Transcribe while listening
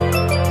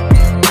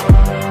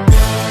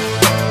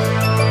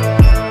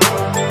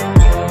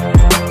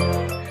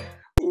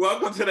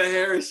the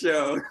Harris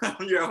Show.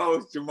 I'm your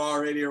host, Jamal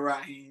Radio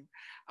Rahim.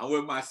 I'm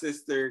with my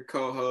sister,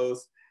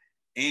 co-host,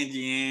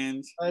 Angie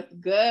Ange. What's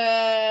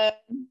good?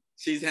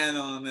 She's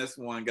handling this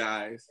one,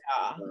 guys.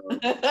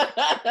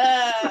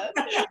 Yeah.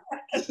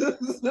 So.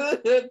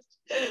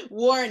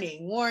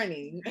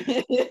 Warning.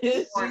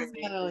 She's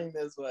handling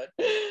this one.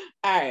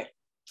 All right.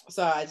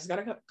 So I just got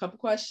a couple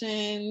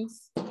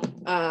questions.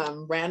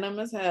 Random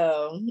as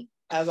hell,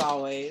 as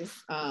always.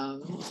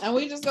 And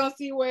we just gonna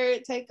see where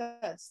it takes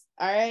us.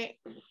 All right.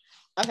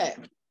 Okay.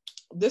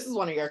 This is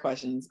one of your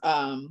questions.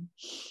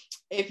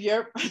 If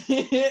your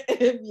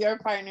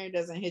partner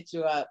doesn't hit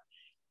you up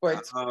for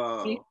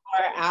 24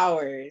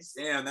 hours.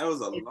 Damn, that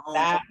was a long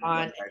that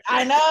time.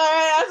 I know,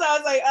 right? So I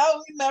was like,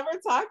 oh, we never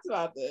talked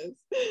about this.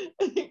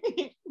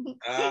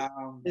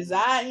 Is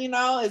that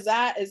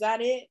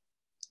it?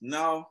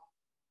 No.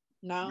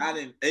 Not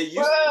in it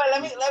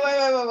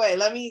wait.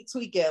 Let me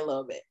tweak it a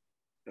little bit.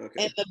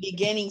 Okay. In the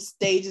beginning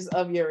stages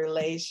of your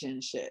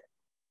relationship.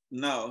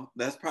 No,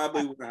 that's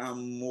probably where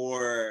I'm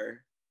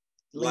more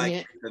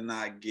likely to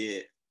not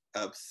get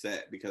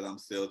upset because I'm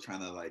still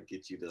trying to like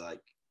get you to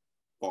like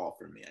fall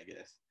for me, I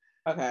guess.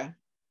 Okay.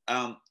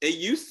 It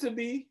used to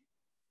be.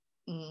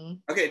 Mm-hmm.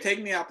 Okay,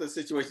 take me out the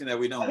situation that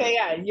we don't. Okay,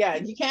 yeah,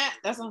 you can't.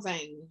 That's what I'm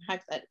saying,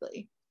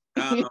 hypothetically.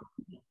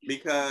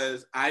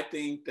 Because I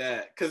think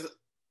that because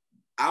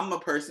I'm a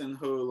person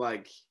who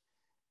like,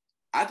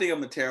 I think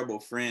I'm a terrible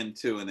friend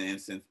too. In the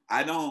instance,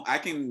 I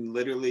can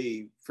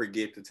literally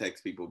forget to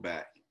text people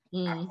back.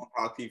 I don't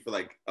talk to you for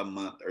like a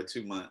month or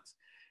 2 months,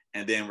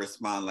 and then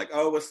respond like,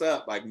 "Oh, what's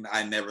up?" Like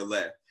I never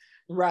left.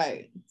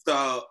 Right.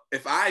 So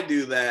if I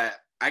do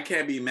that, I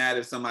can't be mad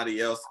if somebody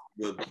else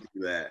will do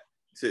that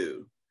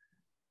too.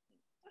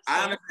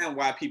 I understand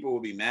why people will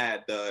be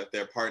mad though if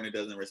their partner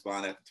doesn't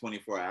respond after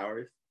 24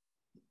 hours.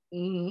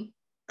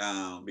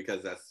 Mm-hmm.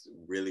 Because that's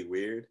really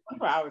weird.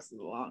 24 hours is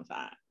a long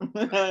time.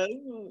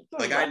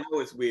 Like I know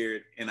it's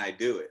weird and I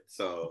do it.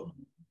 So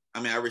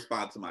I mean I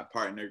respond to my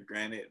partner,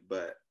 granted,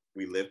 but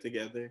we live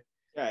together.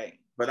 Right.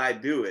 But I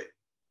do it.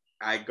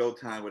 I go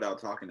time without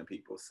talking to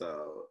people.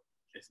 So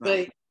it's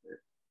not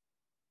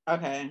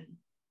okay.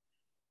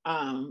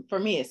 For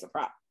me it's a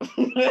problem.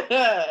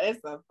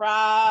 It's a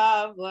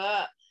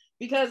problem.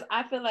 Because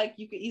I feel like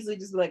you could easily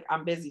just be like,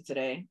 I'm busy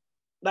today.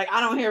 Like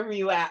I don't hear from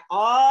you at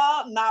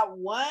all. Not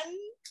one.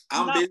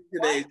 I'm busy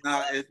today.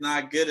 It's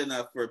not good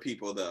enough for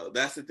people though.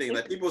 That's the thing.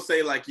 Like people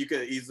say like you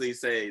could easily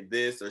say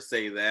this or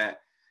say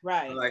that.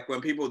 Right. But like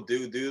when people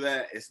do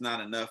that, it's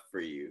not enough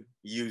for you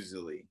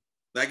usually.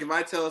 Like if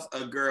I tell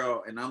a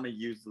girl and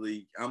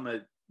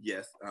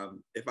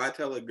if I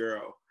tell a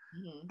girl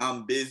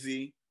I'm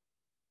busy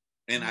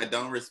and I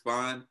don't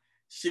respond,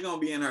 she gonna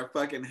be in her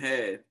fucking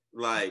head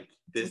like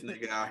this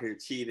nigga out here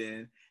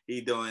cheating,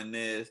 he doing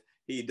this,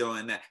 he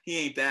doing that. He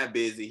ain't that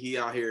busy. He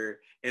out here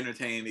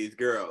entertaining these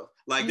girls.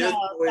 Like no,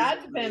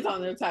 that depends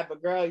on the type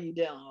of girl you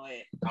dealing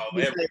with. Oh,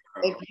 every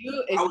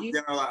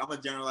girl. I'm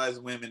gonna generalize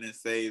women and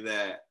say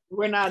that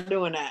we're not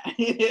doing that.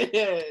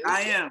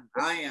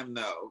 I am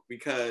no,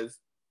 because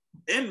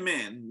in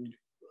men,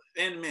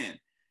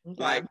 okay.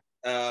 Like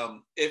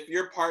if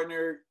your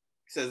partner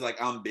says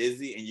like I'm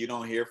busy and you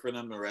don't hear from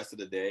them the rest of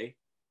the day,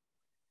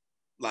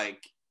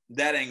 like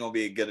that ain't gonna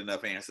be a good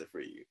enough answer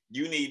for you.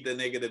 You need the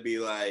nigga to be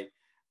like,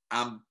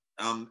 I'm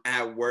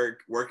at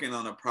work working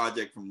on a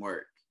project from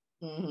work.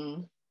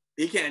 Mm-hmm.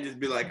 He can't just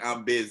be like,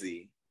 I'm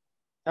busy.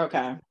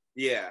 Okay.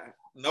 Yeah.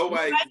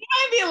 Nobody. You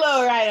might be a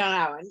little right on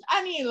that one.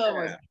 I need a little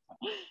more.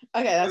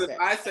 Okay, that's fair. If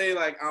I say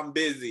like I'm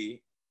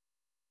busy,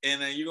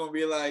 and then you're gonna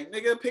be like,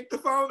 nigga, pick the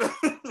phone up.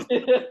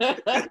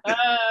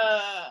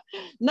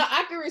 No,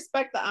 I can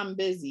respect that I'm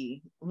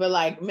busy, but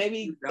like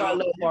maybe throw a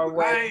little more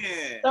words.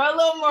 Throw a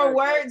little more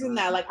words in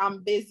that, like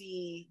I'm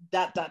busy. ...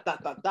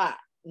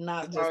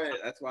 Not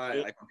that's why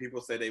like when people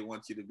say they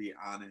want you to be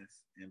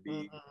honest and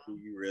be who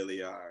you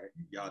really are,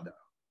 y'all don't.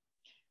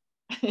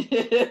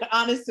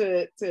 Honest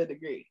to a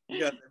degree.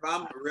 Because if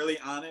I'm really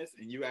honest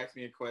and you ask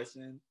me a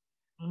question,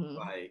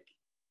 like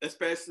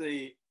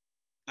especially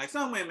like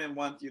some women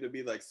want you to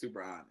be like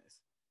super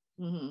honest,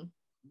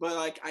 but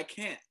like I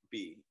can't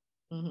be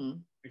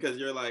because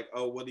you're like,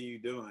 oh, what are you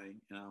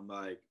doing? And I'm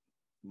like,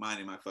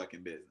 minding my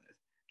fucking business.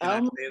 Can I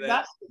say that?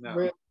 That's no.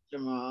 Real,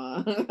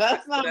 Jamal.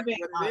 That's not being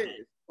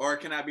honest. Or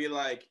can I be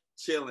like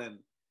chilling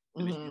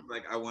and she's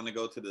like, I want to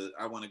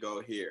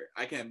go here.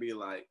 I can't be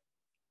like,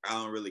 I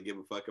don't really give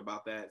a fuck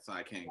about that, so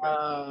I can't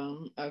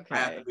go. Okay. I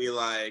have to be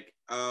like,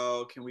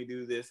 oh, can we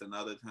do this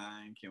another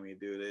time? Can we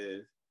do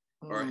this?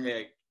 Or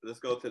hey,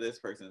 let's go to this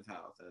person's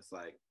house. And it's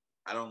like,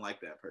 I don't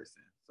like that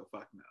person, so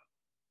fuck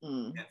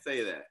no. Can't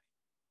say that.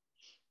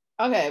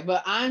 Okay,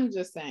 but I'm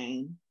just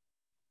saying,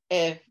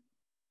 if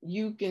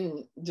you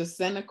can just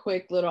send a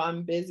quick little,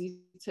 I'm busy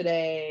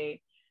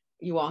today,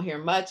 you won't hear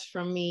much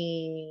from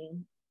me,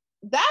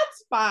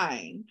 that's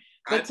fine.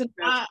 But to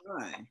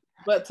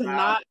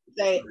not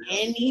say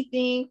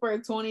anything for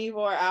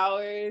 24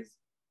 hours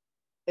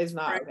is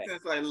not okay. For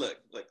instance, like, look,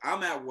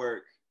 I'm at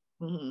work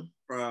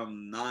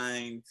from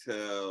 9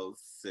 till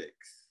 6.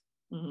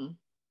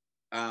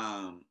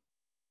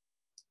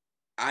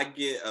 I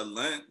get a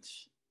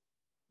lunch,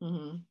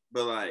 mm-hmm.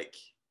 but like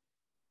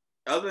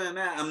other than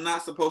that, I'm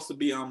not supposed to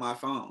be on my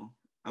phone.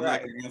 I'm not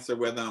going to answer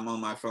whether I'm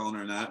on my phone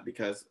or not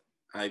because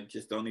I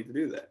just don't need to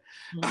do that.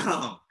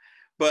 Mm-hmm.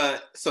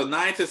 But so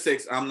 9 to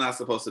 6, I'm not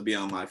supposed to be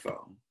on my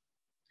phone.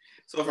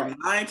 So from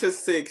 9 to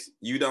 6,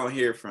 you don't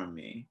hear from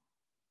me.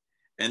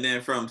 And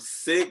then from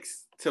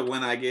 6 to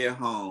when I get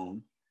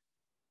home,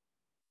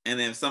 and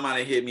then if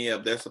somebody hit me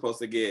up, they're supposed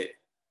to get,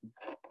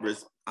 I'm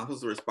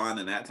supposed to respond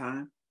in that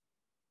time?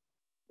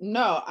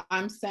 No,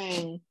 I'm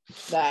saying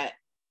that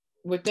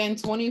within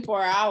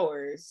 24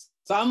 hours,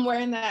 somewhere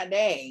in that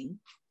day.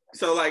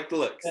 So like,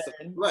 look,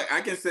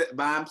 I can say,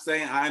 but I'm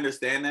saying I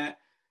understand that.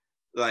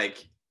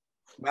 Like,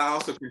 but I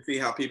also can see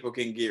how people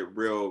can get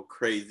real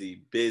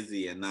crazy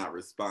busy and not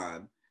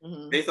respond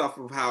based off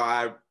of how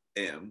I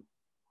am.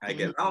 I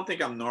guess I don't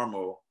think I'm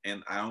normal,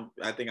 and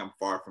I think I'm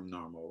far from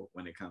normal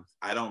when it comes.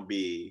 I don't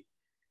be.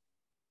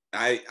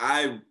 I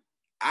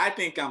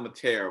think I'm a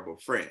terrible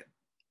friend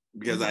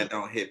because I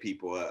don't hit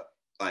people up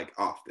like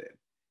often.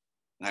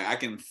 Like I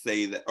can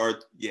say that, or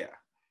yeah,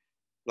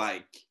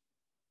 like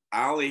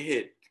I only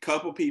hit a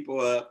couple people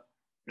up.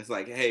 It's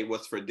like, hey,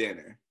 what's for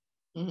dinner?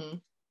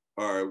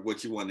 Or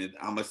what you wanted.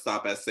 I'm gonna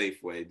stop at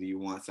Safeway. Do you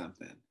want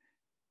something?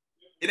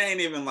 It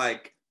ain't even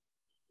like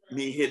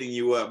me hitting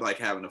you up like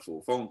having a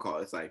full phone call.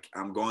 It's like,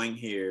 I'm going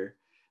here.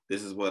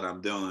 This is what I'm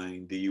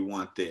doing. Do you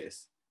want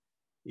this?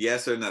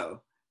 Yes or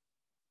no?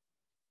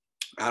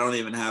 I don't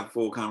even have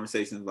full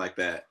conversations like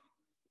that.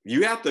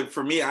 You have to,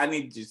 for me, I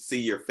need to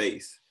see your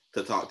face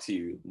to talk to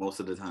you most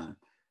of the time.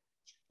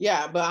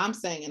 Yeah, but I'm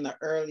saying in the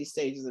early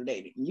stages of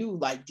dating, you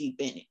like deep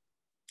in it.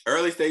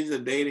 Early stages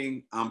of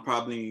dating, I'm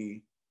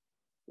probably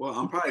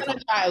gonna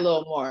try a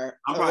little more.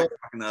 I'm probably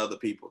talking to other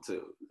people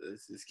too.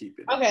 Let's just keep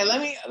it. Okay,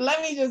 let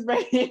me just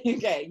break it.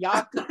 Okay,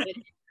 y'all.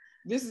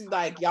 This is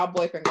like y'all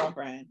boyfriend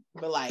girlfriend,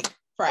 but like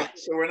fresh. Okay,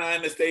 so we're not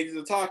in the stages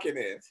of talking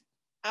then.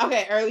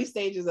 Okay, early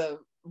stages of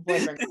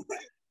boyfriend.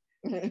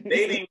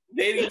 dating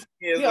is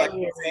like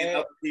seeing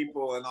other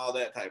people and all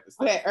that type of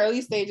stuff. Okay,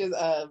 early stages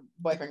of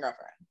boyfriend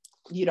girlfriend.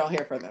 You don't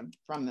hear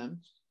from them.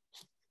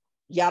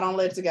 Y'all don't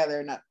live together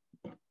or nothing.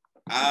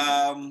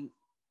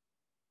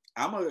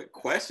 I'm gonna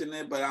question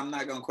it, but I'm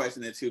not gonna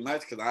question it too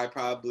much because I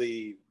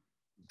probably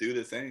do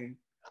the same.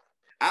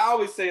 I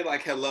always say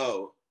like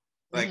hello,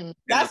 like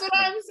that's what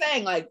I'm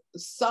saying, like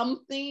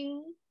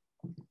something.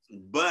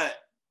 But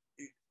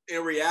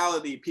in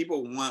reality,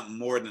 people want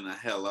more than a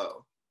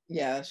hello.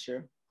 Yeah, that's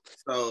true.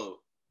 So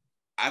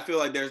I feel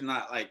like there's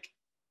not like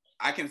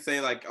I can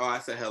say like, oh, I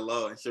said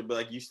hello, and she'll be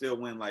like, you still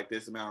went like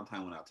this amount of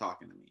time without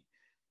talking to me,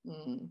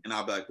 and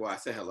I'll be like, well, I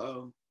said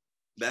hello.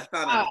 That's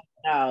not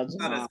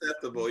not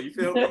acceptable. You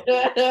feel me?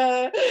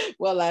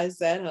 Well, I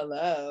said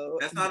hello.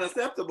 That's not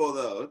acceptable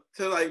though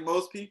to like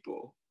most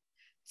people.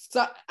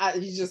 So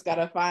you just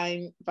gotta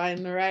find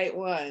the right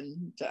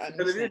one to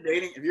understand.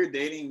 If you're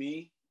dating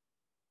me,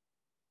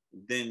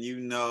 then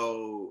you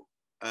know.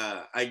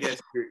 I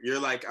guess you're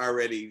like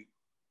already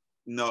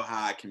know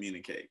how I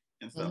communicate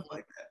and stuff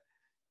like that.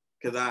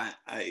 Because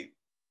I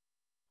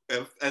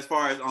as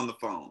far as on the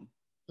phone,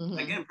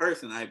 like in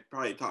person, I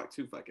probably talk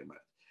too fucking much,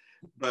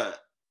 but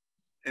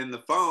on the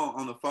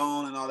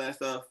phone and all that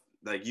stuff,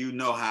 like you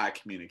know how I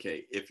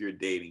communicate if you're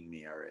dating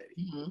me already.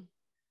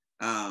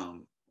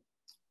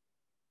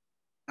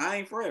 I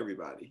ain't for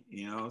everybody,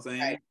 you know what I'm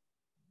saying? Right.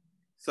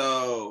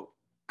 So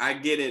I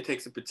get it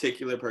takes a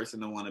particular person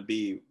to want to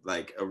be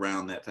like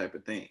around that type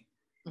of thing,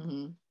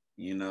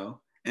 you know?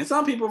 And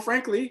some people,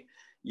 frankly,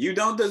 you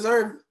don't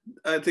deserve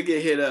to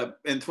get hit up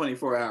in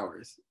 24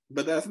 hours,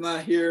 but that's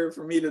not here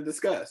for me to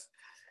discuss.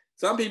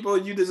 Some people,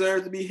 you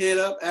deserve to be hit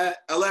up at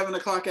 11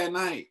 o'clock at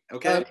night,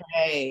 okay?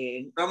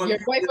 Okay. Your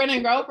boyfriend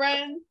and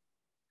girlfriend?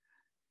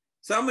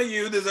 Some of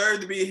you deserve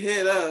to be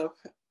hit up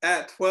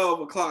at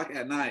 12 o'clock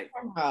at night.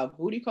 I'm talking about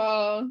booty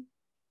call.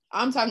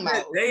 I'm talking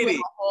about dating.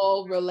 A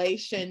whole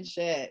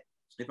relationship.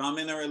 If I'm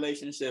in a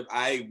relationship,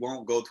 I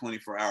won't go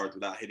 24 hours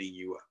without hitting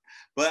you up.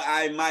 But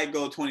I might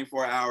go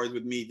 24 hours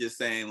with me just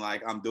saying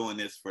like, I'm doing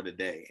this for the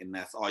day. And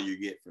that's all you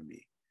get from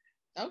me.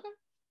 Okay.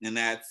 And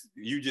that's,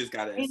 you just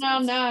got to. You know,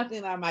 now I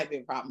think that might be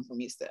a problem for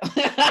me still. Now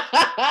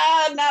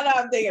that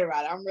I'm thinking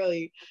about it, I'm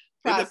really.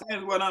 It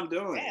depends what I'm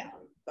doing. Damn,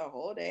 the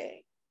whole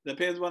day.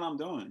 Depends what I'm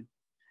doing.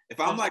 If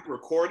I'm like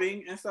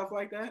recording and stuff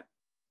like that,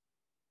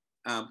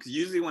 because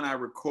usually when I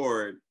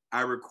record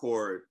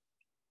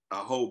a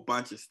whole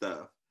bunch of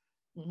stuff,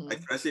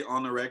 especially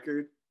on the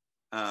record.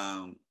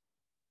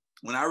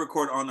 When I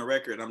record on the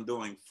record, I'm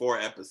doing 4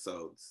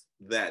 episodes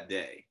that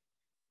day.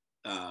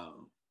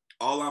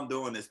 All I'm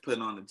doing is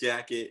putting on the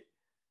jacket,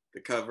 the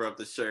cover of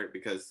the shirt,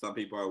 because some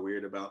people are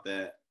weird about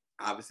that.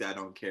 Obviously, I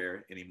don't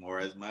care anymore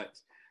as much.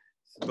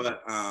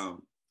 But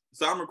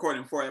so I'm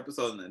recording 4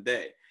 episodes in a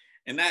day.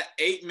 And that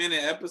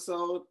 8-minute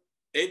episode,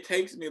 it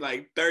takes me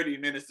like 30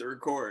 minutes to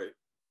record.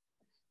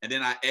 And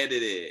then I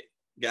edit it.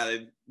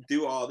 Gotta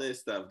do all this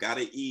stuff.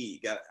 Gotta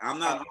eat. I'm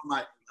not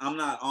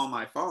on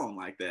my phone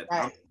like that.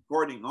 Right. I'm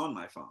recording on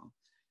my phone.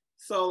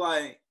 So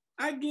like,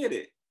 I get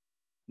it.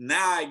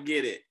 Now I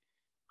get it.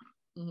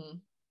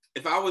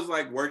 if I was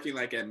like working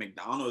like at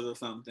McDonald's or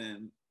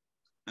something,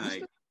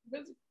 like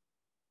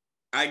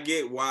I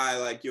get why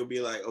like you'll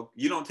be like, oh,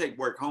 you don't take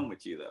work home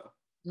with you though.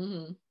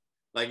 Mm-hmm.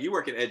 Like you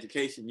work in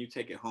education, you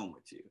take it home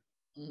with you.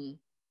 Mm-hmm.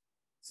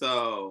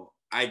 So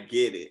I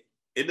get it.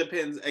 It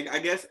depends. I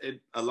guess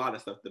a lot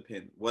of stuff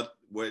depends what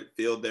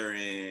field they're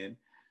in.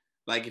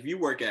 Like if you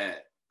work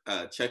at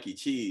Chuck E.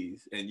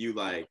 Cheese and you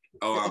like,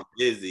 oh, I'm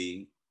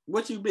busy.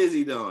 What you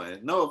busy doing?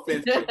 No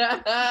offense.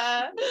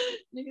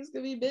 Niggas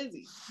could be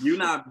busy. You're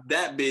not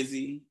that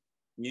busy.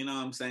 You know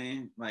what I'm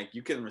saying? Like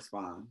you can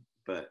respond,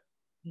 but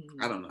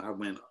I don't know. I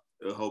went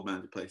a whole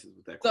bunch of places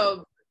with that.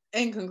 So,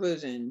 in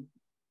conclusion,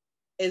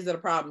 is it a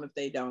problem if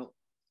they don't?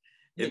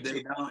 If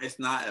they don't, it's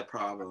not a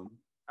problem.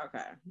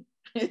 Okay.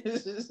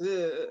 It's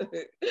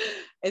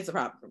a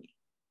problem for me.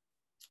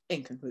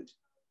 In conclusion.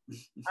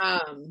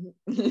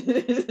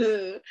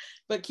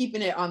 But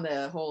keeping it on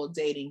the whole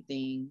dating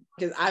thing,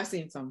 because I've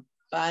seen some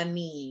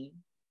funny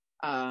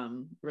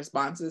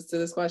responses to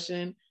this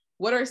question.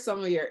 What are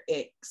some of your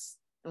icks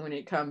when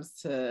it comes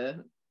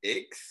to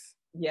icks?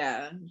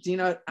 Yeah. Do you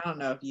know? I don't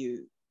know if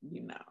you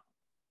know.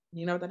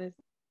 You know what that is?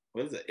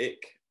 What is an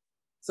ick?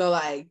 So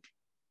like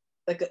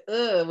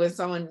when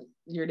someone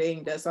you're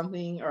dating does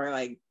something, or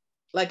like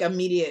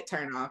immediate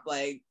turn off,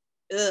 like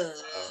ugh.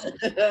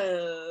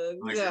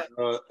 Yeah.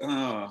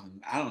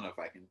 I don't know if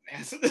I can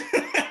answer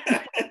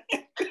that.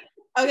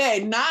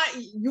 Okay,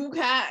 you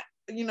can't,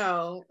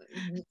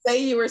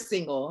 say you were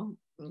single,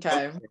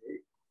 okay,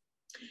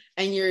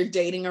 and you're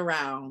dating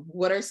around.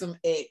 What are some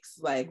icks?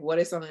 Like, what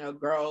is something a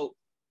girl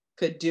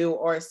could do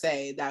or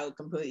say that would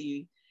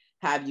completely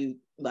have you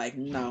like,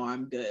 no,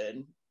 I'm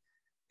good?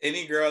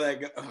 Any girl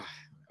that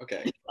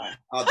okay, fine,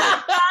 I'll do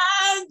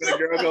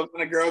it.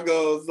 When a girl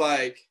goes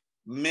like,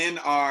 men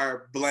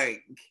are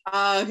blank.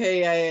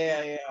 Okay,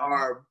 yeah.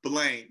 Are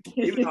blank.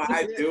 Even though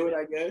I do it,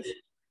 I guess.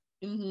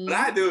 Mm-hmm. But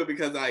I do it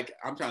because like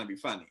I'm trying to be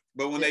funny.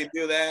 But when they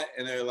do that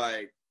and they're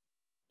like,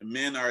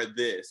 men are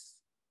this,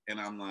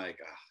 and I'm like,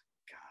 oh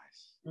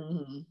gosh,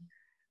 mm-hmm.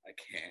 I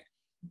can't.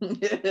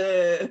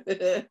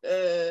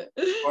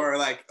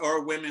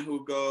 or women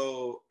who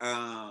go,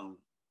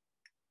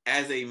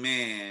 as a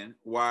man,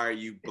 why are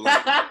you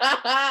blank?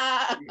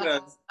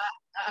 Because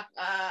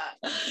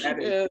that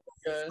is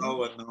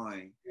so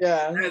annoying.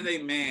 Yeah. As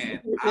a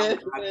man, I'm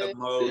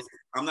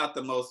not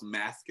the most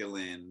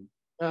masculine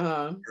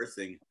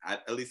person.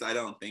 At least I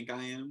don't think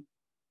I am.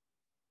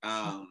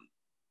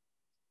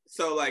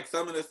 So like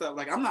some of the stuff,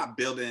 like I'm not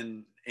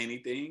building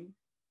anything.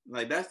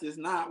 Like that's just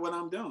not what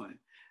I'm doing.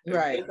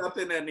 Right. If there's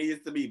something that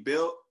needs to be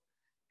built,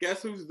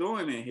 guess who's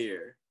doing it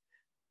here?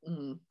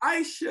 Mm-hmm.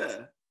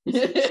 Aisha.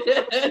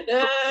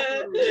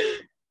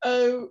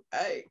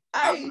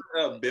 I'm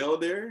a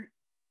builder.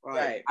 Like,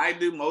 right. I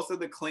do most of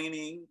the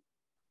cleaning.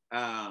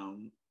 Like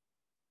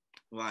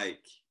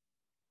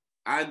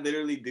I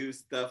literally do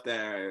stuff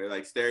that are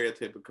like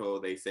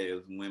stereotypical. They say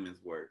is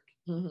women's work.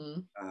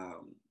 Mm-hmm.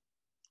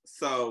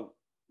 So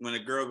when a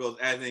girl goes,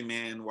 as a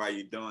man, why are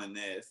you doing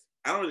this?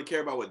 I don't really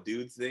care about what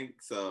dudes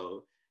think.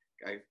 So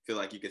I feel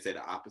like you could say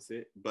the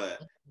opposite.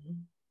 But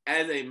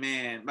as a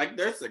man, like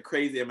there's a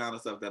crazy amount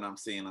of stuff that I'm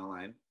seeing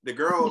online. The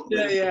girl,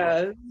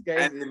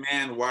 as a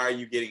man, why are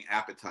you getting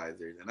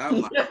appetizers? And I'm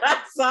like,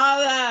 I saw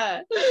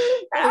that.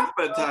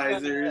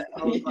 Appetizers.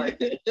 I was like,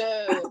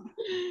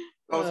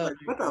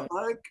 what the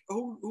fuck?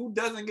 Who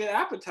doesn't get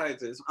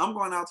appetizers? I'm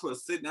going out to a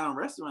sit down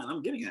restaurant.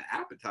 I'm getting an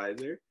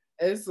appetizer.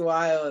 It's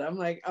wild. I'm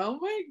like, oh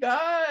my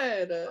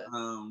god.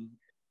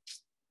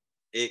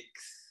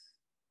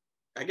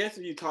 I guess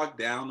if you talk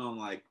down on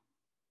like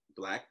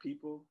Black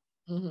people.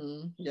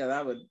 Mm-hmm. Yeah,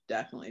 that would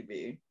definitely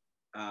be.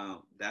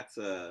 That's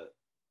a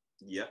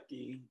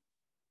yucky.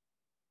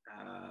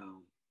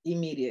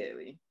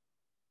 Immediately.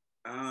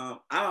 I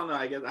don't know.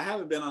 I guess I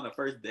haven't been on a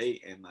first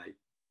date and like.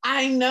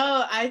 I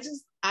know.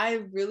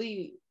 I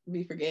really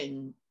be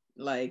forgetting.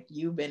 Like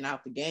you've been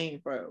out the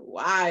game for a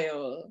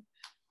while.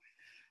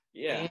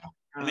 Yeah.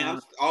 I mean,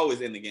 I'm always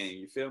in the game.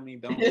 You feel me?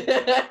 Don't let me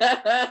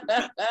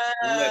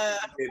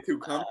get too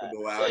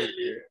comfortable out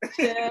here.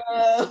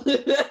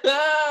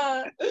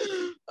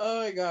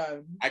 Oh my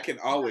god! I can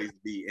always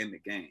be in the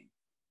game.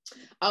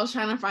 I was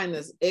trying to find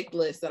this ick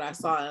list that I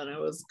saw, and it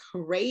was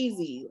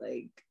crazy.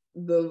 Like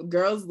the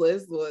girls'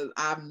 list was,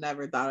 I've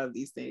never thought of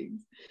these things.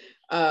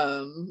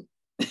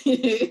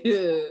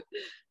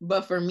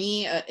 But for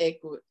me, a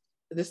ick.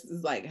 This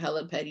is like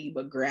hella petty,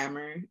 but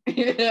grammar.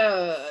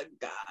 God.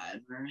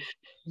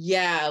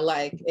 Yeah,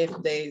 like if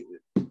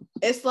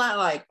it's not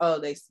like, oh,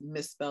 they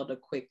misspelled a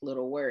quick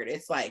little word.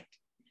 It's like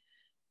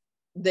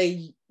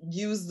they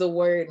use the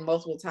word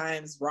multiple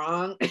times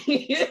wrong.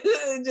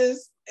 It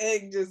just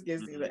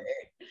gives me the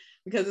ick.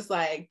 Because it's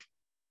like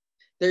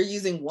they're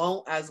using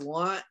won't as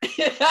want.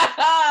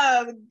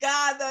 God,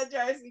 that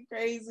drives me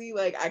crazy.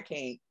 Like I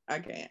can't.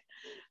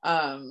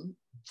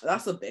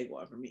 That's a big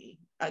one for me.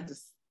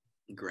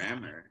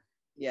 Grammar.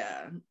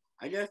 Yeah.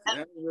 I guess I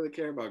don't really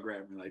care about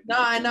grammar. Like no,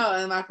 I know.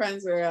 And my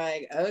friends were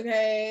like,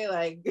 okay,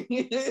 like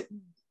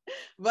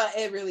but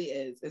it really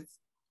is.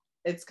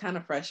 it's kind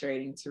of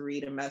frustrating to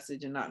read a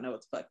message and not know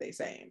what the fuck they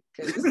saying.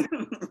 Because you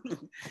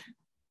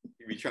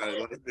be trying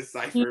to like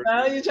decipher.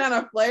 You're trying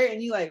to flirt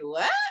and you like,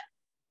 what?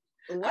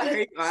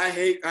 I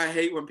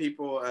hate when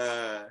people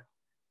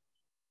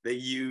they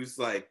use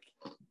like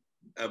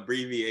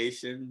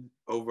abbreviation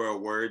over a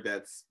word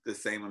that's the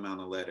same amount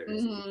of letters.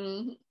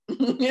 Mm-hmm.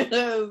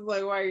 It's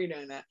like, why are you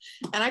doing that?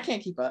 And I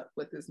can't keep up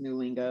with this new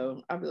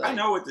lingo. I'll be like, I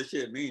know what the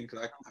shit means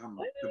because I'm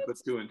to put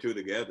two and two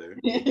together.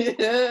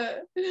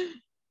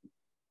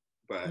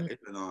 But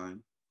it's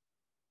annoying.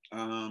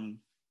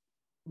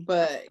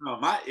 But no,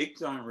 my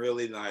icks aren't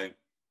really like.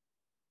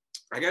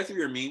 I guess if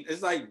you're mean,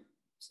 it's like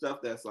stuff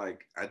that's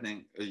like I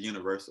think is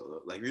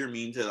universal. Like if you're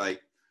mean to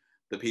like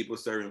the people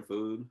serving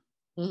food.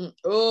 mm-hmm.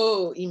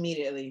 Oh,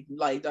 immediately.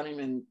 Like don't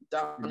even.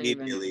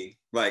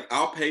 Like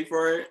I'll pay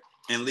for it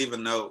and leave a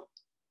note.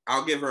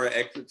 I'll give her an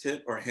extra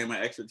tip or him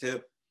an extra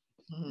tip.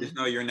 Mm-hmm. Just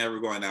know you're never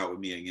going out with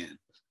me again.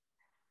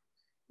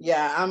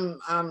 Yeah, I'm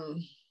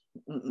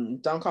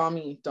don't call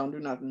me, don't do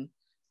nothing.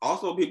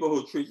 Also, people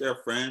who treat their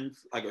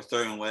friends like a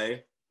certain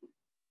way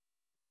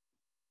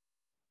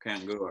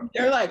can't go.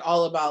 They're like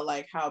all about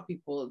like how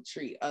people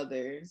treat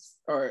others,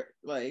 or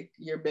like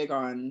you're big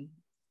on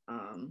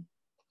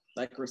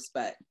like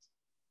respect.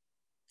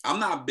 I'm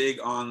not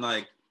big on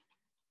like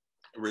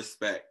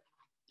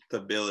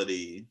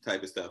respectability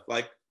type of stuff.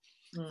 Like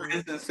for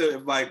instance,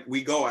 if like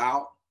we go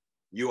out,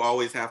 you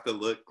always have to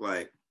look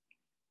like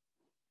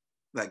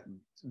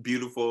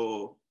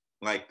beautiful,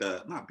 like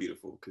not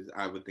beautiful because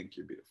I would think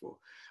you're beautiful,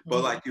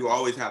 but like you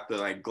always have to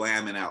like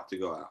glam it out to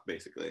go out,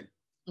 basically.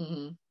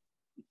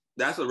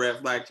 That's a red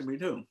flag to me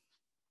too.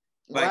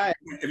 Like right.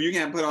 If you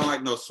can't put on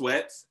like no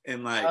sweats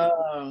and like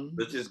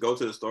let's just go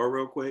to the store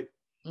real quick,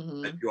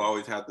 like you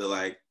always have to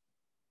like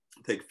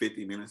take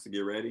 50 minutes to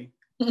get ready.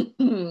 You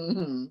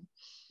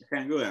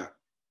can't do that.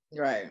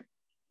 Right.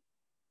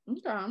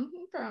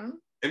 Okay.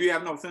 If you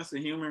have no sense of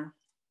humor.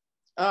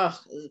 Well,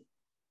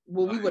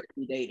 we wouldn't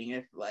be dating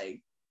if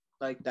like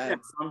that. Yeah,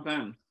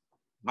 sometimes.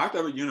 My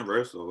stuff is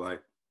universal.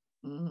 Like,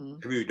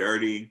 if you're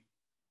dirty.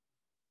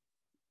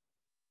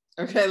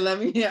 Okay,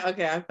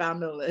 I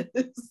found a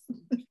list.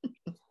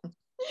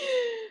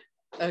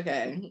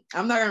 Okay,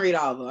 I'm not gonna read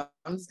all of them.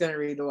 I'm just gonna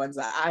read the ones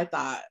that I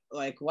thought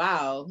like,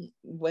 wow,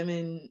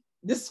 women.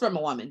 This is from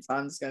a woman, so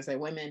I'm just gonna say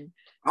women.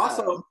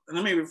 Also,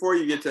 before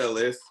you get to the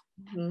list,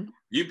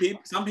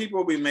 some people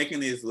will be making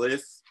these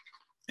lists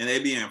and they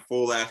be in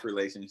full ass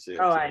relationships.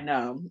 Oh, I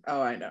know.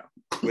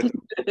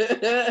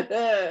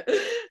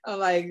 I'm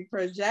like,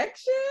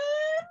 projection?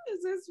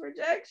 Is this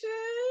projection?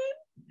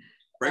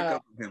 Break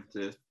up with him,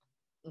 sis.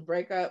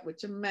 Break up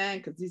with your man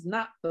because he's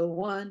not the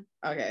one.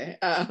 Okay.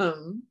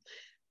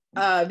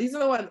 These are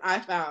the ones I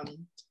found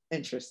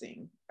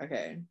interesting.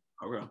 Okay.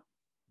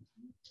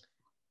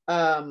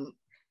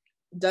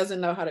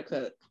 Doesn't know how to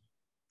cook.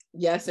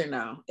 Yes or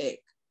no? Ick.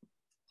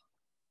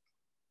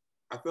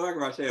 I feel like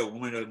if I say a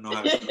woman doesn't know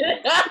how to cook.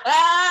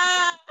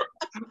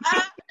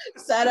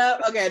 Set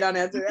up. Okay, don't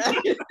answer that.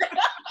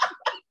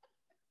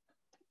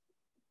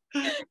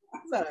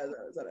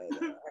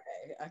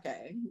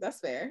 Okay,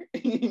 that's fair.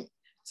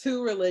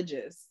 Too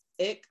religious.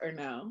 Ick or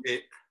no?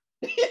 Ick.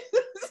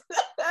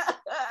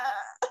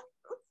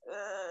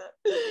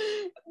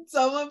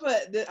 Someone put,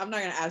 I'm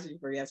not gonna ask you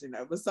for yes or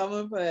no, but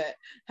someone put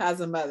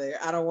has a mother.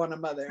 I don't want a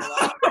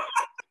mother-in-law.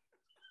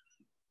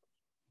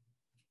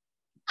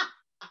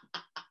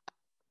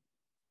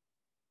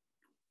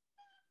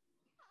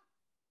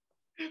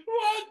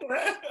 What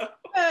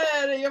the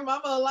hell? Your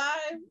mama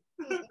alive?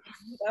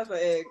 That's an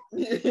egg.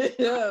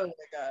 Oh my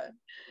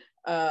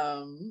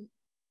god.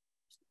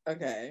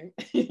 Okay.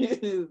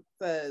 It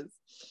says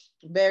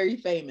very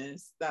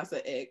famous. That's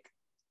an ick.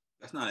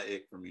 That's not an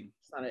ick for me.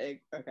 It's not an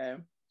ick. Okay.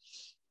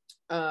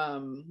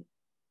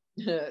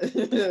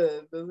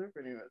 Those are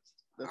pretty much.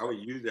 I would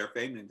use their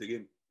fame to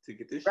get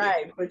this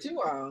right, shit. put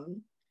you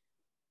on.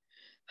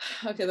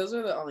 Okay, those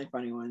are the only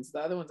funny ones. The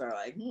other ones are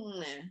like,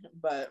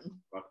 but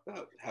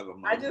have a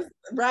I just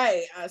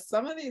right.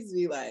 Some of these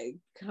be like,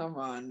 come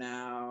on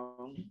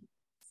now,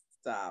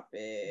 stop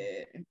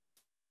it.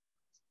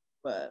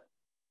 But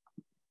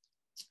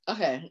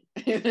okay,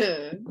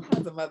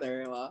 as a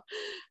mother-in-law.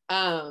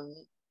 All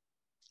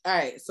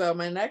right. So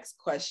my next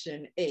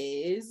question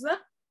is,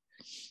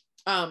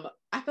 I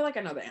feel like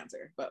I know the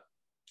answer, but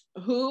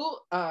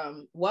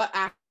what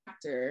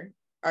actor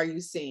are you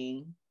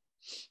seeing?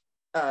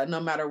 No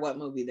matter what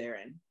movie they're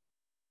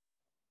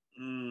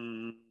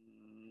in.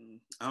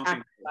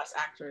 Last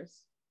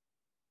actress.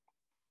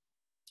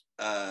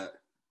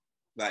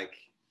 Like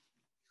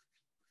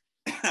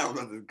I was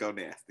about to go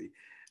nasty.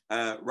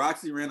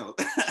 Roxy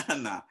Reynolds.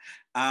 Nah.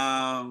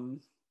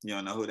 You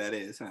don't know who that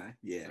is, huh?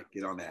 Yeah,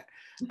 get on that.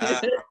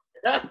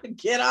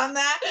 Get on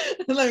that.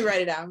 Let me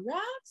write it down.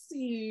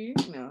 Roxy.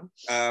 No.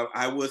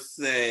 I would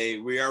say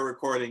we are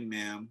recording,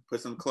 ma'am.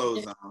 Put some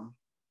clothes on.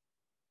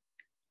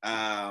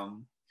 I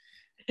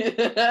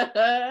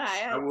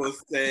will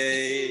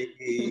say,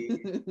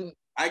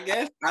 I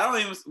guess I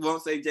don't even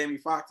won't say Jamie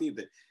Foxx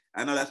either.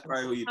 I know that's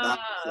probably who you thought.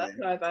 That's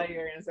what I thought you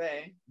were gonna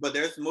say. But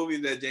there's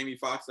movies that Jamie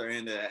Foxx are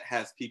in that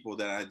has people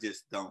that I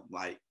just don't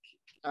like.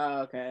 Oh,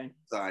 okay.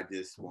 So I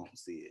just won't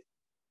see it.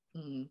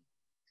 Mm-hmm.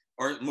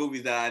 Or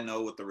movies that I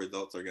know what the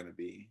results are gonna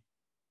be.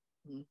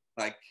 Mm-hmm.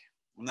 Like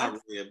I'm not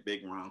really a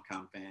big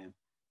rom-com fan.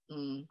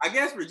 Mm-hmm. I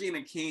guess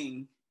Regina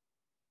King,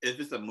 if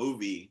it's a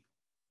movie,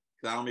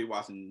 because I don't be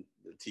watching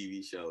the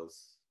TV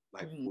shows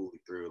like fully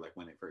through, like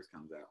when it first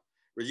comes out.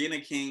 Regina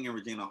King and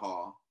Regina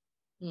Hall.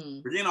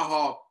 Regina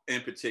Hall in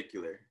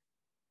particular.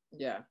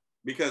 Yeah.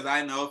 Because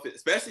I know if it,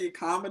 especially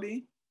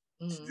comedy,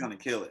 she's gonna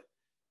kill it.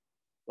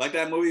 Like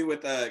that movie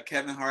with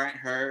Kevin Hart.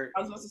 I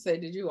was supposed to say,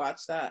 did you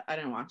watch that? I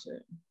didn't watch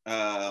it.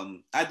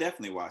 I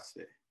definitely watched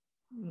it.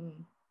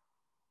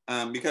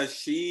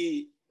 Because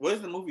what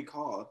is the movie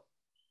called?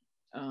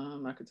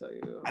 I could tell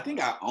you. I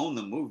think I own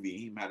the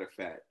movie. Matter of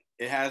fact,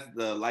 it has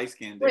the light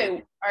skin.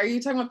 Wait, are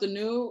you talking about the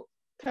new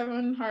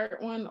Kevin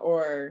Hart one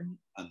or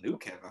a new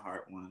Kevin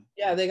Hart one?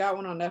 Yeah, they got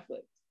one on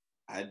Netflix.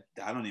 I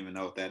don't even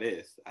know what that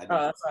is.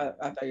 That's what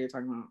I thought you were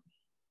talking about.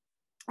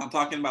 I'm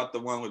talking about the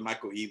one with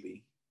Michael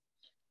Ealy.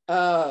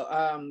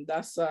 Oh,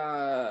 that's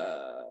damn.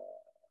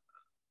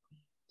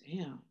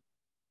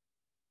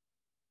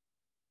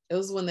 It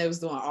was when they was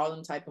doing all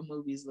them type of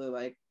movies,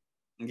 like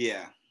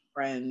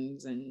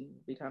friends and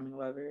becoming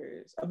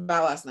lovers.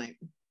 About last night.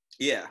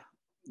 Yeah,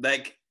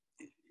 like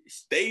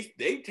they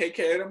take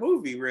care of the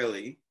movie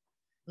really.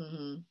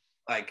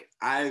 Like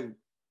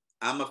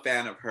I'm a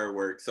fan of her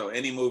work, so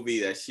any movie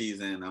that she's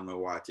in, I'm gonna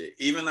watch it.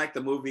 Even like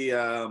the movie,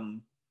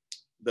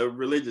 the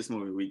religious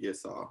movie we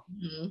just saw.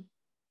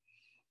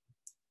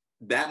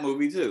 That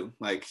movie too.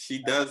 Like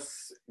she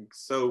does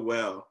so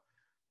well.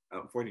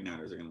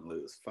 49ers are gonna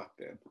lose. Fuck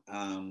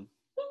them.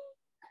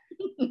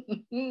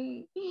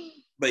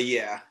 But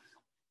yeah.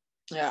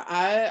 Yeah,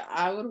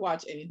 I would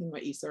watch anything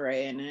with Issa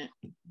Rae in it.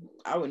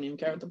 I wouldn't even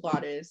care what the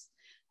plot is.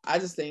 I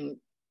just think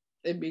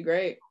it'd be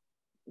great.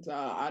 So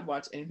I'd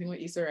watch anything with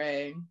Issa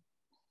Rae.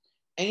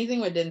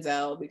 Anything with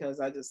Denzel, because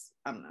I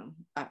don't know.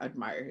 I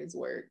admire his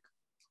work.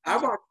 I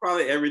watch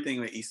probably everything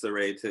with Issa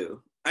Rae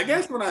too. I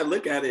guess when I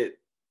look at it,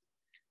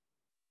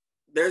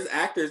 there's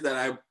actors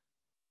that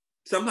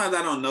sometimes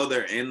I don't know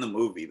they're in the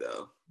movie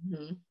though.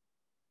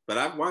 But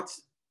I've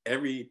watched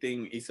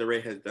everything Issa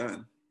Rae has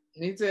done.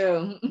 Me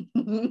too.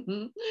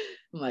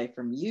 Like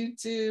from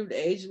YouTube to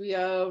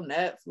HBO,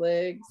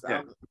 Netflix.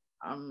 Yeah.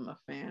 I'm a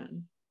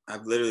fan.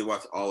 I've literally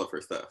watched all of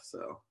her stuff.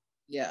 So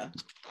yeah,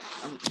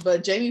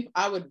 but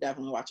I would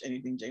definitely watch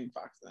anything Jamie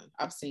Foxx done.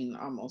 I've seen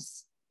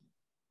almost,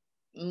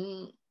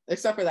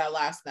 except for that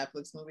last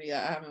Netflix movie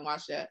I haven't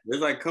watched yet.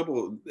 There's like a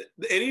couple,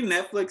 any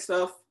Netflix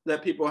stuff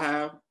that people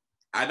have,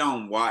 I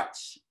don't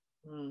watch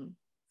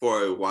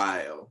for a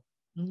while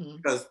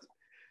because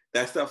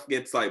that stuff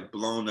gets like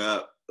blown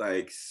up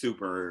like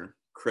super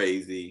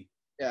crazy.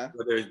 Yeah.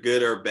 Whether it's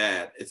good or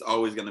bad, it's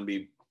always gonna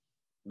be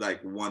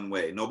like one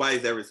way.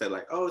 Nobody's ever said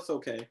like, oh, it's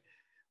okay.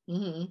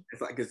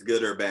 It's like it's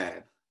good or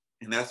bad.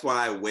 And that's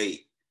why I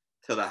wait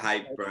till the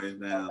hype burns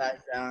down.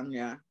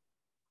 Yeah.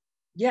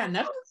 Yeah,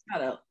 Netflix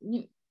got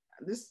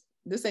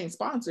this ain't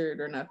sponsored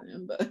or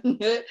nothing, but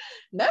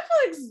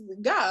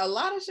Netflix got a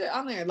lot of shit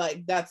on there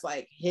like that's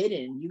like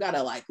hidden. You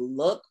gotta like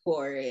look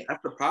for it.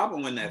 That's the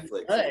problem with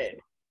Netflix.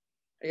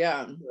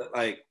 Yeah.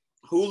 Like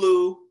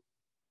Hulu,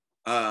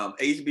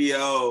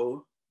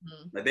 HBO,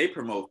 like they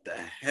promote the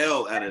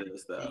hell out of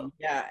this stuff.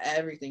 Yeah,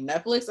 everything.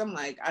 Netflix, I'm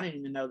like, I didn't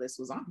even know this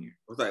was on here.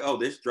 It's like, oh,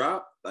 this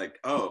dropped? Like,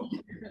 oh.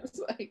 It's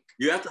like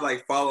you have to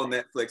like follow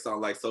Netflix on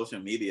like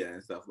social media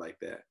and stuff like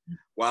that.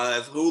 While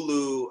as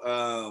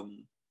Hulu,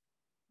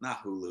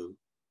 not Hulu.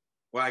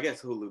 Well, I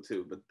guess Hulu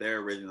too, but their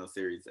original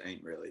series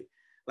ain't really.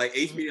 Like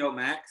HBO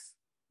Max,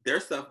 their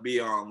stuff be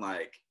on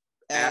like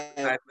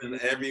advertising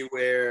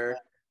everywhere.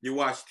 You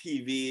watch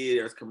TV,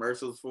 there's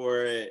commercials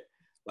for it.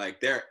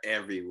 Like they're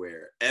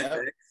everywhere.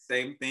 FX,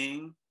 same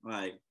thing.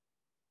 Like,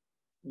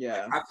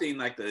 yeah, I've seen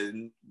like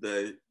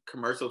the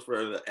commercials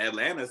for the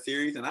Atlanta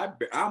series, and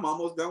I'm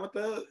almost done with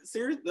the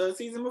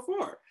season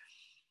before.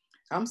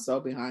 I'm so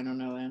behind on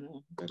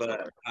Atlanta.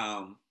 But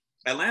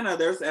Atlanta,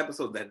 there's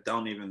episodes that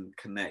don't even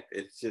connect.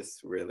 It's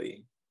just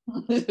really.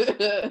 It's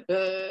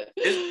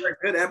a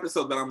good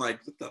episode, but I'm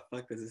like, what the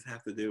fuck does this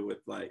have to do with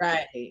like?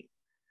 Right.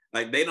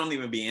 Like they don't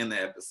even be in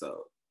the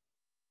episode.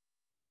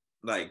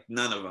 Like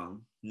none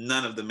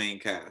of the main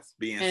cast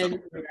being.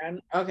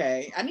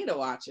 Okay, I need to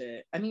watch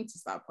it. I need to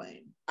stop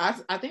playing. I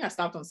think I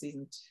stopped on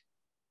season 2,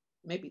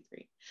 maybe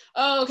 3.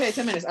 Oh, okay,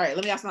 10 minutes. All right,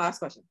 let me ask my last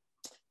question.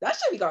 That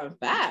should be going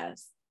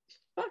fast.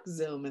 Fuck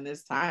Zoom in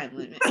this time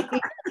limit.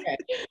 Okay.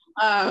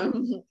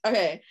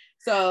 Okay.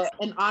 So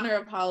in honor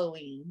of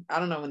Halloween, I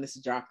don't know when this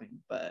is dropping,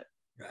 but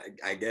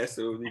I guess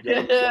it will be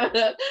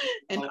dropping.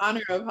 In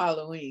honor of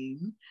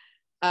Halloween,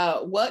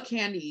 what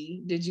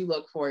candy did you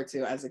look forward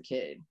to as a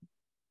kid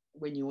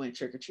when you went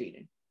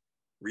trick-or-treating?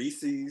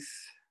 Reese's,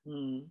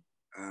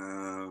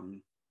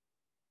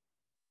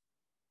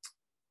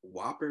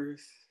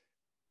 Whoppers,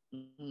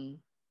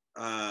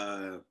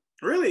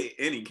 really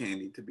any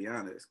candy, to be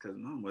honest, because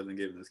mom wasn't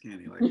giving us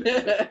candy like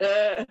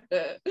that.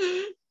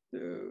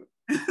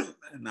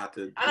 not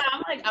to.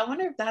 I'm like, I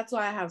wonder if that's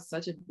why I have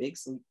such a big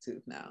sweet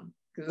tooth now,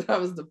 because I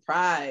was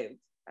deprived.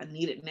 I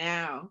need it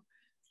now.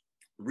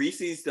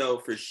 Reese's though,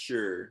 for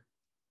sure.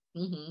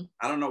 Mm-hmm.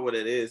 I don't know what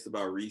it is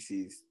about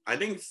Reese's. I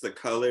think it's the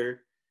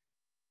color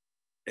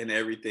and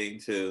everything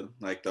too,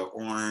 like the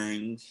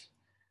orange.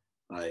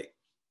 Like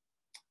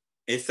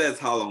it says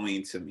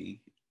Halloween to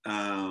me.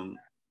 I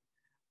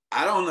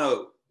don't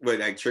know, but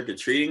like trick or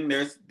treating,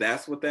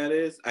 that's what that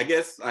is. I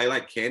guess I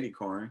like candy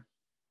corn.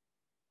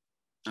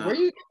 Were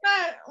you getting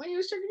that when you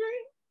was trick or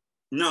treating?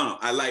 No,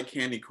 I like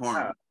candy corn.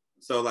 Oh.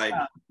 So like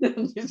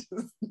Just...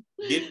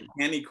 getting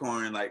candy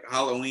corn, like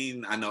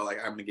Halloween, I know like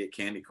I'm gonna get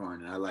candy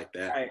corn, and I like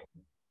that. Right.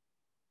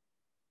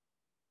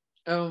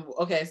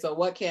 Okay, so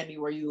what candy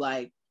were you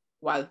like?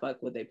 Why the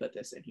fuck would they put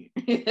this in here?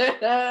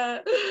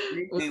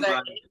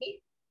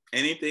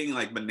 Anything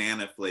like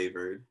banana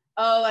flavored.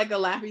 Oh, like a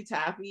Laffy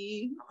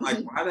Taffy. I'm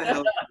like, why the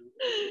hell?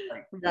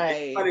 Like,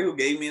 right. anybody who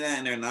gave me that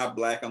and they're not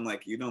black, I'm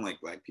like, you don't like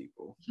black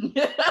people,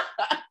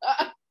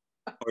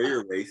 or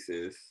you're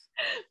racist.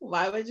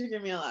 Why would you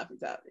give me a Laffy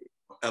Taffy?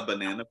 A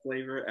banana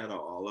flavor out of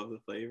all of the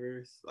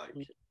flavors, like.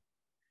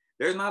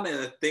 There's not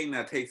a thing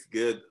that tastes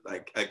good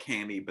like a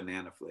candy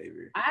banana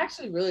flavor. I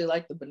actually really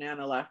like the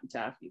banana Laffy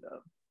Taffy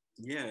though.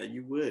 Yeah,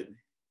 you would.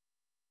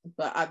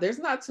 But there's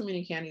not too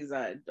many candies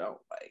that I don't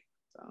like.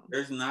 So.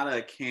 There's not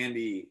a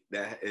candy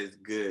that is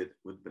good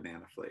with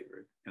banana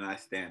flavor, and I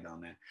stand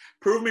on that.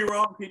 Prove me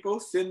wrong,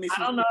 people. Send me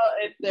some. I don't know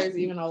if there's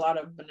even a lot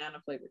of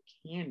banana flavored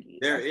candy.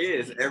 There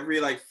is. Every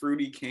like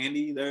fruity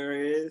candy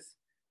there's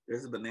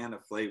a banana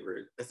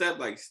flavored, except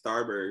like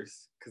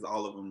Starburst, because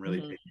all of them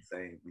really taste the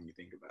same when you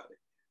think about it.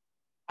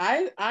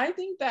 I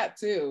think that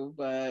too,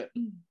 but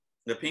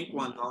the pink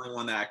one's the only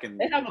one that I can.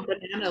 They have a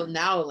banana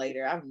now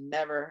later. I've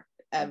never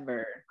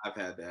ever. I've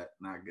had that.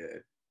 Not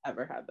good.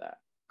 Ever had that.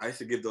 I used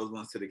to give those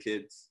ones to the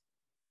kids.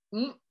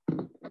 For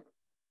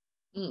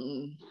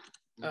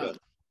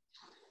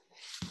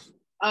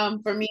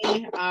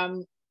me,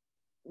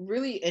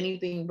 really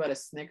anything but a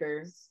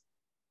Snickers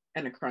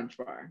and a Crunch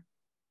bar.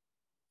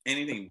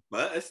 Anything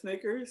but a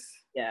Snickers?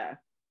 Yeah.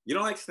 You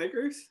don't like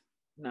Snickers?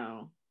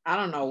 No. I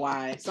don't know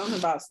why. Something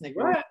about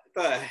Snickers. What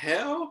the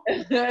hell?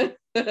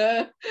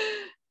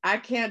 I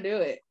can't do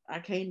it. I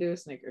can't do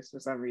Snickers for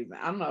some reason.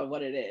 I don't know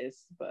what it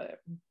is, but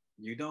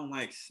you don't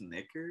like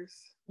Snickers?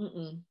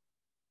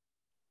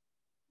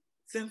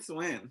 Since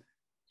when?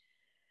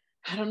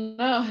 I don't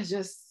know. I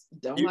just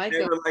don't like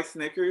them. You never like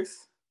Snickers?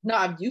 No,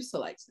 I used to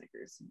like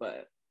Snickers,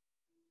 but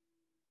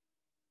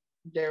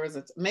there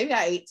was maybe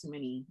I ate too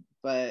many,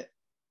 but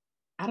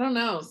I don't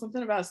know.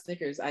 Something about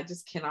Snickers. I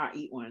just cannot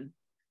eat one.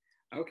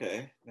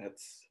 Okay,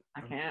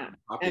 I can't.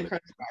 And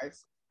Crunch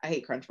bars. I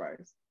hate Crunch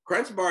bars.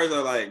 Crunch bars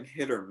are like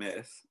hit or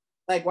miss.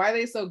 Like, why are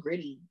they so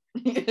gritty?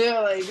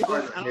 Like,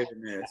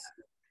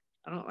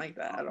 I don't like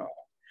that at all.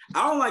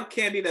 I don't like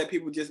candy that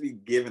people just be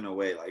giving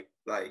away,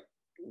 like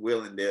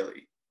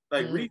willy-nilly.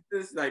 Like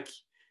Reese's, like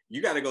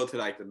you got to go to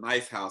like the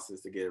nice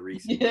houses to get a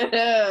Reese's.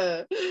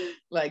 Yeah,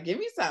 like give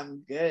me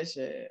some good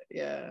shit.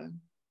 Yeah.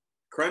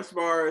 Crunch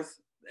bars.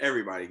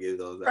 Everybody gives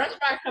those out. Crunch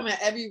bars come in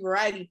every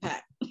variety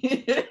pack.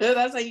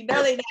 That's how you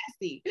know they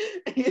nasty.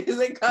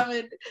 They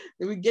coming,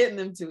 we getting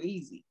them too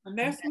easy. A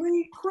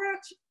Nestle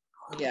Crunch.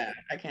 Yeah,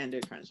 I can't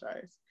do Crunch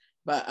bars.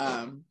 But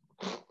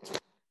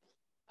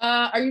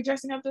are you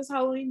dressing up this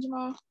Halloween,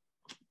 Jamal?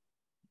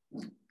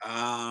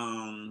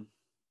 I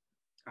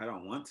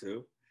don't want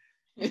to.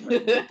 I'm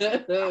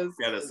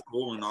at a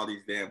school and all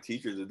these damn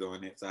teachers are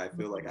doing it, so I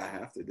feel like I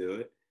have to do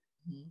it.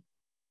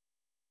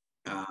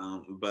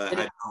 But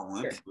I don't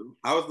want to.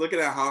 I was looking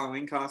at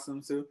Halloween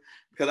costumes too,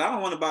 because I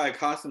don't want to buy a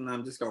costume that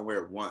I'm just gonna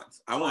wear it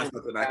once. I want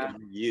something I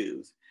can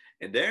reuse,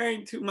 and there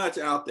ain't too much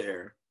out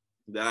there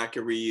that I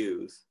can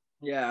reuse.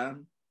 Yeah,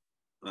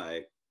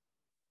 like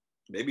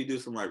maybe do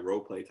some like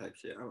role play type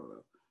shit. I don't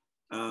know.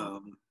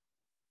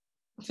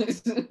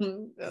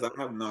 I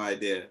have no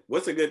idea.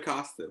 What's a good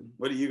costume?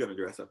 What are you gonna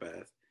dress up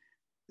as?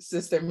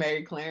 Sister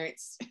Mary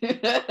Clarence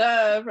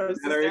from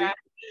Sister Act.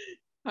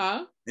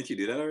 Huh? Didn't you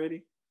do that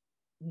already?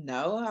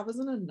 No, I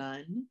wasn't a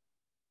nun.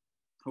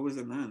 Who was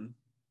a nun?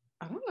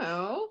 I don't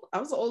know. I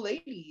was an old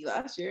lady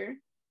last year.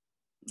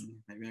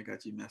 Maybe I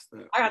got you messed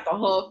up. I got the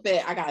whole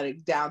fit. I got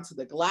it down to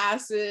the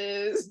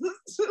glasses.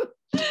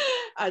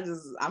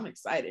 I'm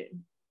excited.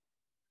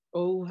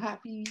 Oh,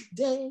 happy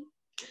day.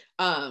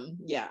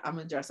 Yeah, I'm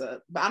gonna dress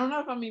up. But I don't know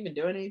if I'm even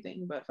doing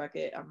anything, but fuck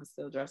it. I'm gonna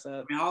still dress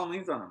up. I mean,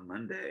 Halloween's on a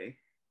Monday.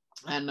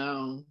 I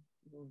know.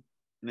 And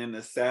then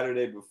the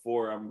Saturday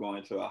before, I'm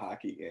going to a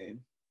hockey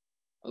game.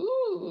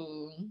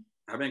 Ooh.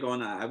 I went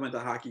to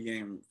a hockey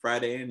game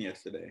Friday and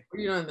yesterday. Were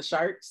you doing the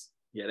Sharks?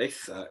 Yeah, they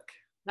suck.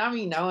 Not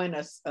me knowing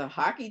a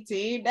hockey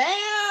team.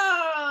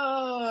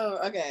 Damn.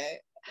 Okay.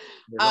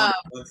 There's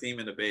one team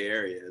in the Bay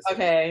Area. So.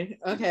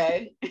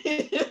 Okay.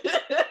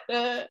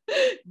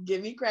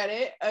 Give me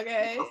credit.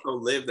 Okay. I also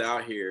lived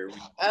out here.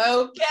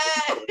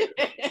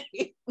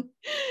 Okay.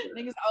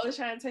 Niggas always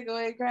trying to take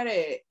away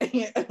credit.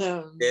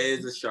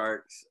 It's the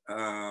Sharks.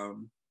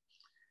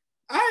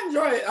 I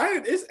enjoy it.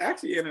 It's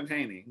actually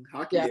entertaining.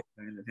 Hockey is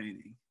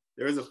entertaining.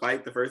 There was a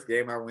fight the first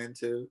game I went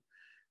to,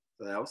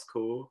 so that was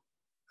cool.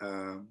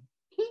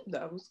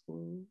 That was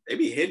cool. They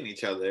be hitting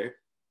each other,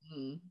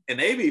 and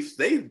they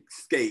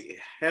skate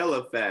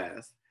hella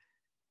fast.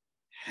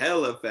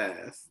 Shout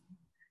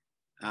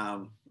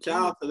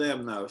out to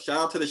them though. Shout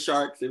out to the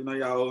Sharks, even though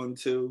y'all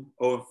 0-2,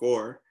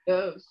 0-4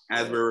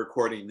 as we're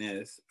recording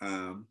this.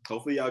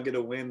 Hopefully y'all get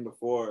a win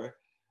before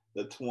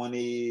the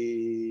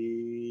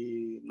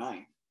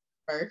 29th.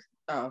 First?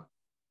 Oh.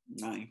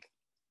 9th.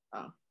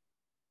 Oh.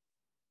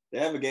 They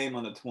have a game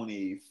on the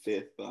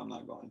 25th, but I'm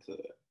not going to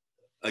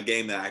a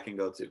game that I can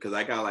go to because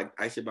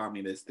I should buy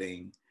me this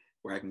thing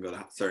where I can go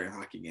to certain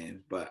hockey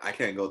games, but I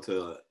can't go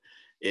to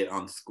it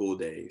on school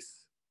days.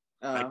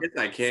 I guess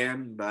I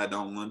can, but I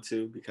don't want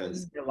to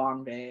because it's a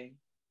long day.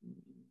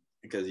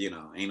 Because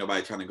ain't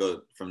nobody trying to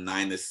go from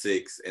 9 to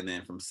 6 and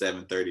then from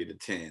 7:30 to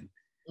 10.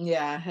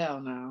 Yeah,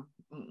 hell no.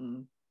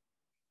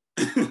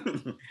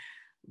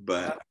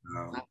 But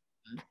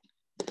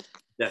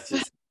that's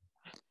just.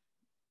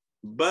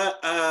 But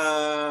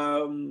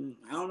I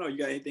don't know. You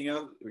got anything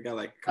else? We got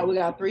we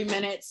got 3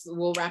 minutes.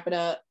 We'll wrap it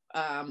up.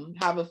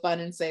 Have a fun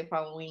and safe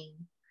Halloween.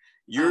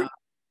 Now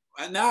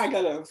I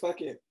gotta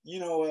fuck it. You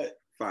know what?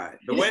 Fine.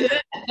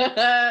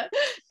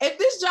 If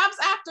this drops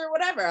after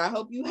whatever, I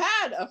hope you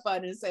had a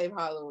fun and safe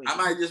Halloween. I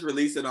might just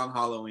release it on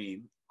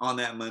Halloween on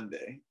that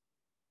Monday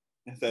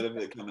instead of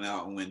it coming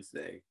out on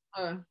Wednesday.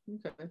 Okay.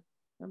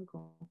 I'm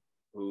cool.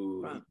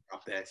 Ooh,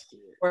 drop that shit.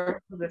 All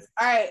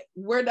right,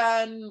 we're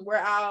done. We're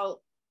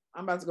out.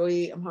 I'm about to go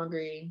eat. I'm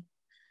hungry.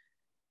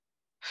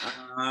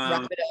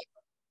 Wrap it up.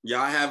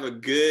 Y'all have a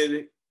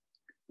good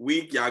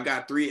week. Y'all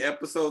got 3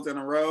 episodes in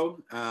a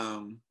row.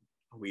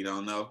 We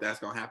don't know if that's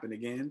gonna happen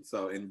again,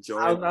 so enjoy.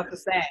 I was about to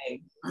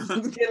say,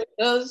 it's a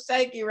little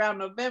shaky around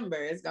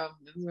November. It's gonna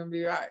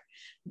be right,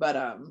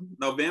 but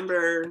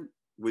November,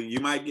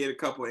 you might get a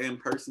couple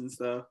in-person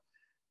stuff.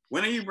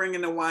 When are you bringing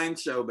the wine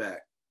show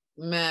back?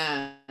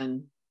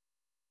 Man,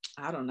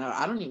 I don't know.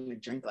 I don't even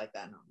drink like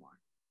that no more.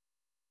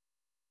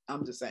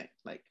 I'm just saying,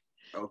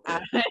 okay.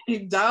 I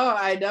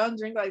don't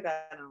drink like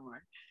that no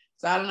more.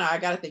 So I don't know. I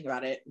gotta think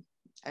about it.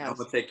 I'm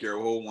gonna take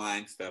your whole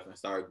wine stuff and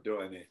start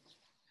doing it.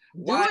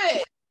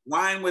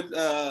 Wine with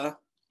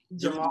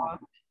Jamal.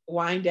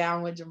 Wine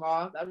down with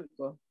Jamal. That'd be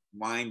cool.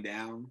 Wine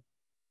down.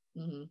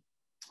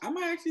 I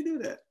might actually do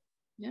that.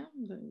 Yeah,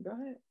 go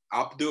ahead.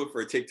 I'll do it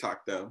for a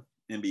TikTok though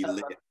and be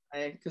lit.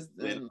 All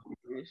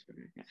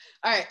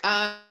right.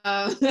 All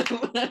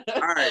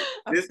right.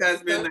 This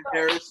has been the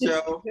Harris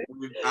Show.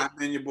 I've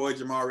been your boy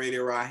Jamal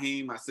Radio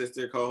Raheem, my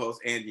sister co-host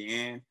Angie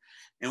Ann,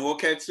 and we'll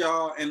catch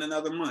y'all in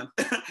another month.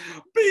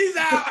 Peace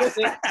out.